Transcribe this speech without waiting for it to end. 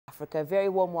Africa. Very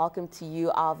warm welcome to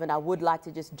you, Alvin. I would like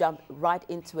to just jump right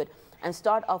into it and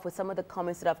start off with some of the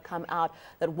comments that have come out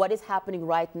that what is happening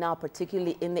right now,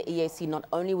 particularly in the EAC, not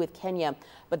only with Kenya,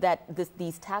 but that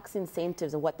these tax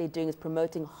incentives and what they're doing is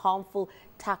promoting harmful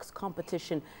tax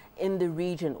competition in the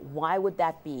region. Why would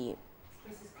that be?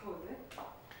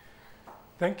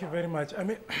 Thank you very much. I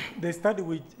mean, the study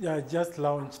we just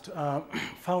launched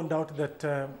found out that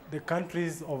the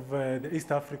countries of the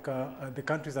East Africa, the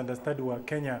countries under study were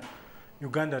Kenya,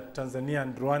 Uganda, Tanzania,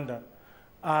 and Rwanda,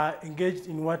 are engaged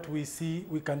in what we see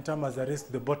we can term as a race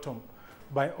to the bottom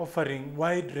by offering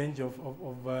wide range of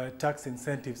tax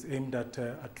incentives aimed at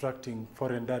attracting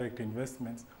foreign direct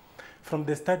investments. From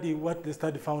the study, what the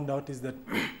study found out is that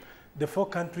the 4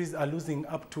 countries are losing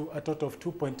up to a total of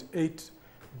 2.8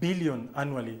 billion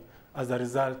annually as a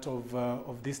result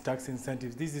of these tax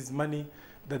incentives. This is money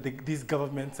that these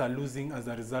governments are losing as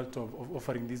a result of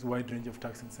offering this wide range of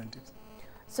tax incentives.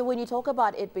 So when you talk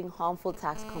about it being harmful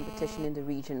tax competition in the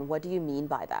region, what do you mean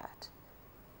by that?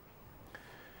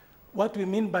 What we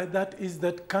mean by that is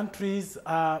that countries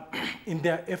are, in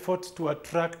their efforts to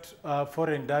attract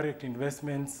foreign direct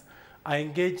investments, are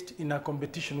engaged in a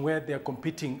competition where they are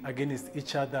competing against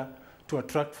each other to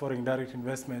attract foreign direct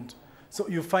investment. So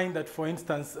you find that, for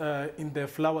instance, in the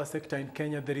flower sector in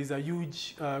Kenya, there is a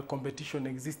huge competition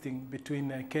existing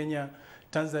between Kenya,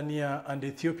 Tanzania, and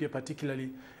Ethiopia particularly,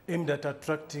 aimed at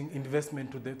attracting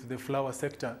investment to the flower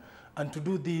sector. And to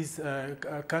do this,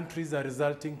 countries are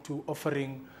resulting to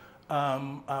offering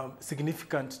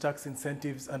significant tax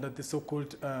incentives under the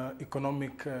so-called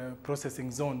economic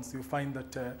processing zones. You find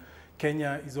that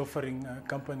Kenya is offering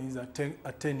companies a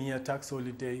 10-year tax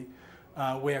holiday,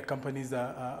 where companies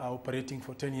are operating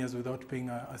for 10 years without paying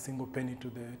a single penny to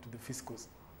the fiscals.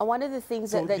 And one of the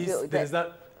things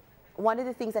one of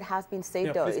the things that has been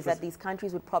said, though, is that these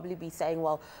countries would probably be saying,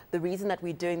 well, the reason that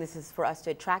we're doing this is for us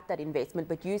to attract that investment.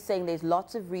 But you're saying there's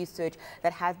lots of research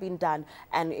that has been done,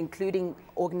 and including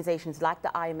organizations like the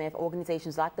IMF,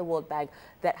 organizations like the World Bank,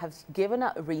 that have given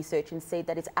out research and said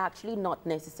that it's actually not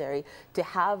necessary to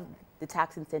have the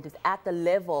tax incentives at the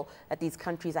level that these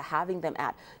countries are having them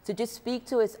at. So just speak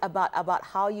to us about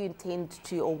how you intend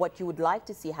to, or what you would like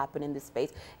to see happen in this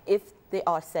space, if they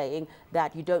are saying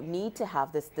that you don't need to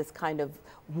have this kind of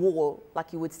war,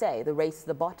 like you would say, the race to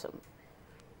the bottom.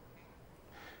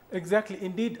 Exactly.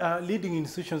 Indeed, leading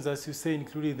institutions, as you say,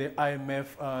 including the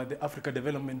IMF, the Africa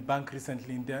Development Bank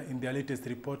recently in their latest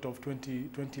report of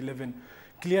 2011,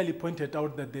 clearly pointed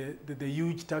out that the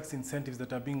huge tax incentives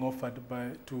that are being offered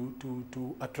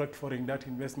to attract foreign direct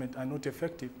investment are not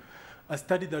effective. A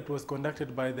study that was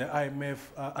conducted by the IMF,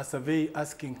 a survey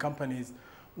asking companies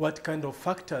what kind of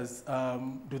factors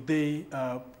do they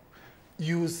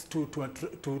use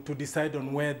to decide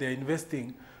on where they're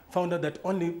investing, found out that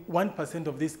only 1%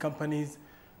 of these companies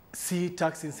see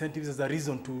tax incentives as a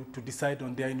reason to decide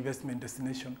on their investment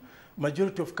destination.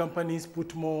 Majority of companies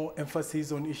put more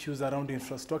emphasis on issues around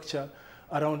infrastructure,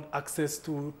 around access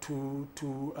to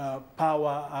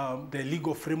power, the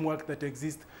legal framework that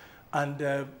exists,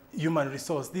 and human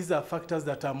resource. These are factors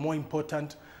that are more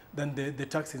important than the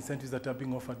tax incentives that are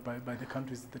being offered by the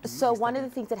countries. So one of the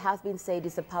things that has been said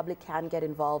is the public can get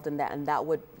involved in that, and that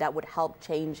would help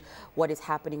change what is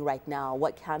happening right now.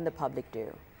 What can the public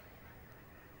do?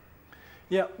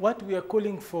 Yeah, what we are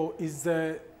calling for is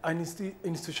an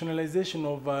institutionalization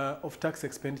of tax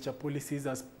expenditure policies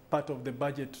as part of the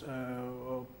budget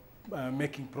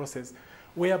making process,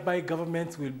 whereby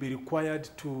governments will be required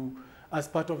to, as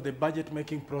part of the budget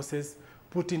making process,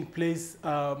 put in place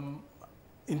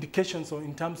indications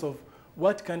in terms of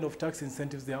what kind of tax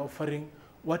incentives they are offering,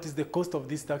 what is the cost of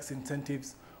these tax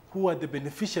incentives, who are the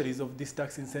beneficiaries of these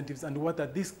tax incentives, and what are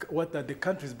the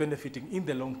countries benefiting in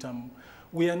the long term.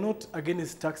 We are not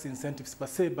against tax incentives per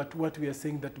se, but what we are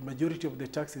saying that the majority of the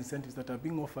tax incentives that are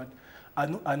being offered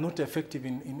are not effective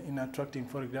in attracting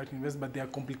foreign direct investment, but they are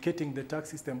complicating the tax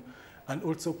system and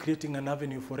also creating an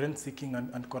avenue for rent seeking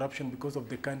and corruption because of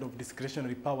the kind of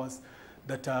discretionary powers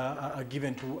that are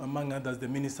given to, among others, the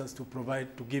ministers to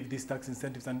give these tax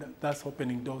incentives, and that's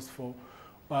opening doors for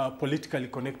politically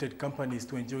connected companies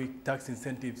to enjoy tax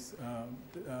incentives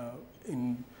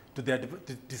to the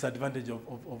disadvantage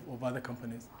of other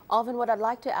companies. Alvin, what I'd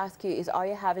like to ask you is, are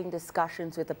you having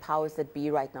discussions with the powers that be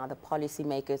right now, the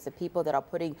policymakers, the people that are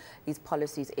putting these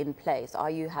policies in place? Are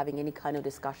you having any kind of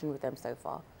discussion with them so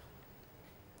far?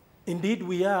 Indeed,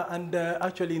 we are, and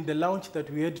actually in the launch that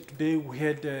we had today, we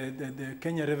had the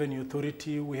Kenya Revenue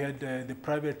Authority, we had the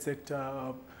private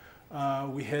sector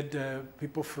We had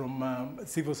people from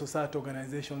civil society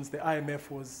organizations. The IMF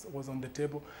was on the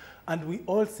table. And we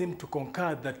all seem to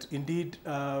concur that indeed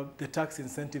the tax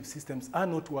incentive systems are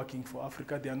not working for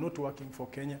Africa. They are not working for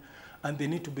Kenya, and they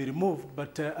need to be removed.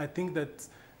 But I think that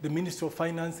the Ministry of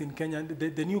Finance in Kenya,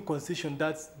 the new constitution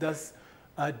does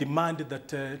demand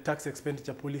that tax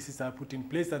expenditure policies are put in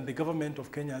place, and the government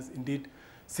of Kenya has indeed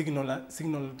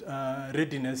signaled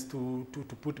readiness to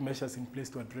put measures in place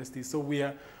to address this. So we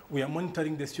are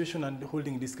monitoring the situation and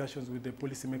holding discussions with the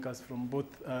policymakers from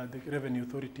both the revenue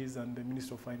authorities and the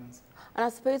Ministry of Finance. And I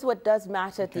suppose what does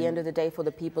matter at the end of the day for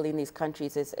the people in these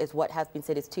countries is what has been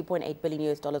said is $2.8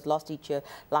 billion lost each year,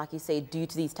 like you say, due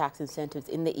to these tax incentives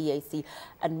in the EAC.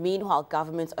 And meanwhile,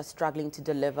 governments are struggling to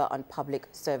deliver on public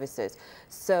services.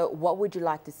 So what would you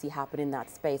like to see happen in that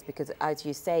space? Because as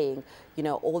you're saying, you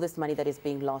know, all this money that is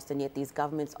being lost, and yet these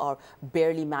governments are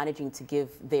barely managing to give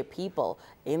their people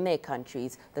in their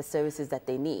countries the services that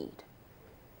they need.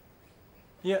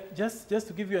 Yeah, just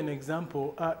to give you an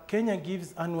example, Kenya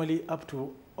gives annually up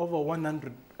to over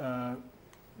 100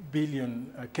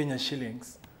 billion Kenya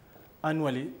shillings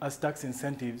annually as tax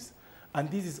incentives, and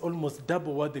this is almost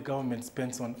double what the government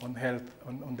spends on health,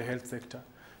 on the health sector.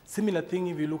 Similar thing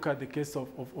if you look at the case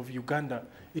of Uganda,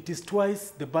 it is twice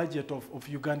the budget of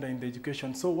Uganda in the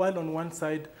education. So while on one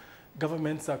side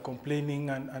governments are complaining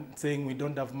and saying we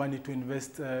don't have money to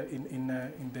invest in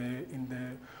the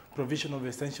provision of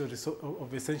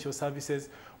essential services,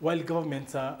 while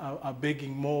governments are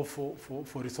begging more for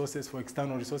resources, for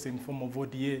external resources in form of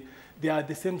ODA, they are at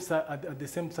the same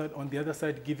side, on the other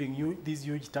side, giving you these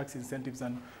huge tax incentives,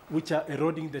 and which are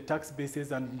eroding the tax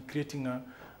bases and creating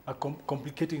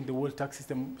complicating the whole tax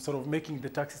system, sort of making the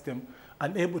tax system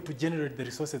unable to generate the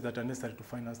resources that are necessary to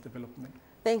finance development.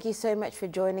 Thank you so much for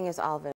joining us, Alvin.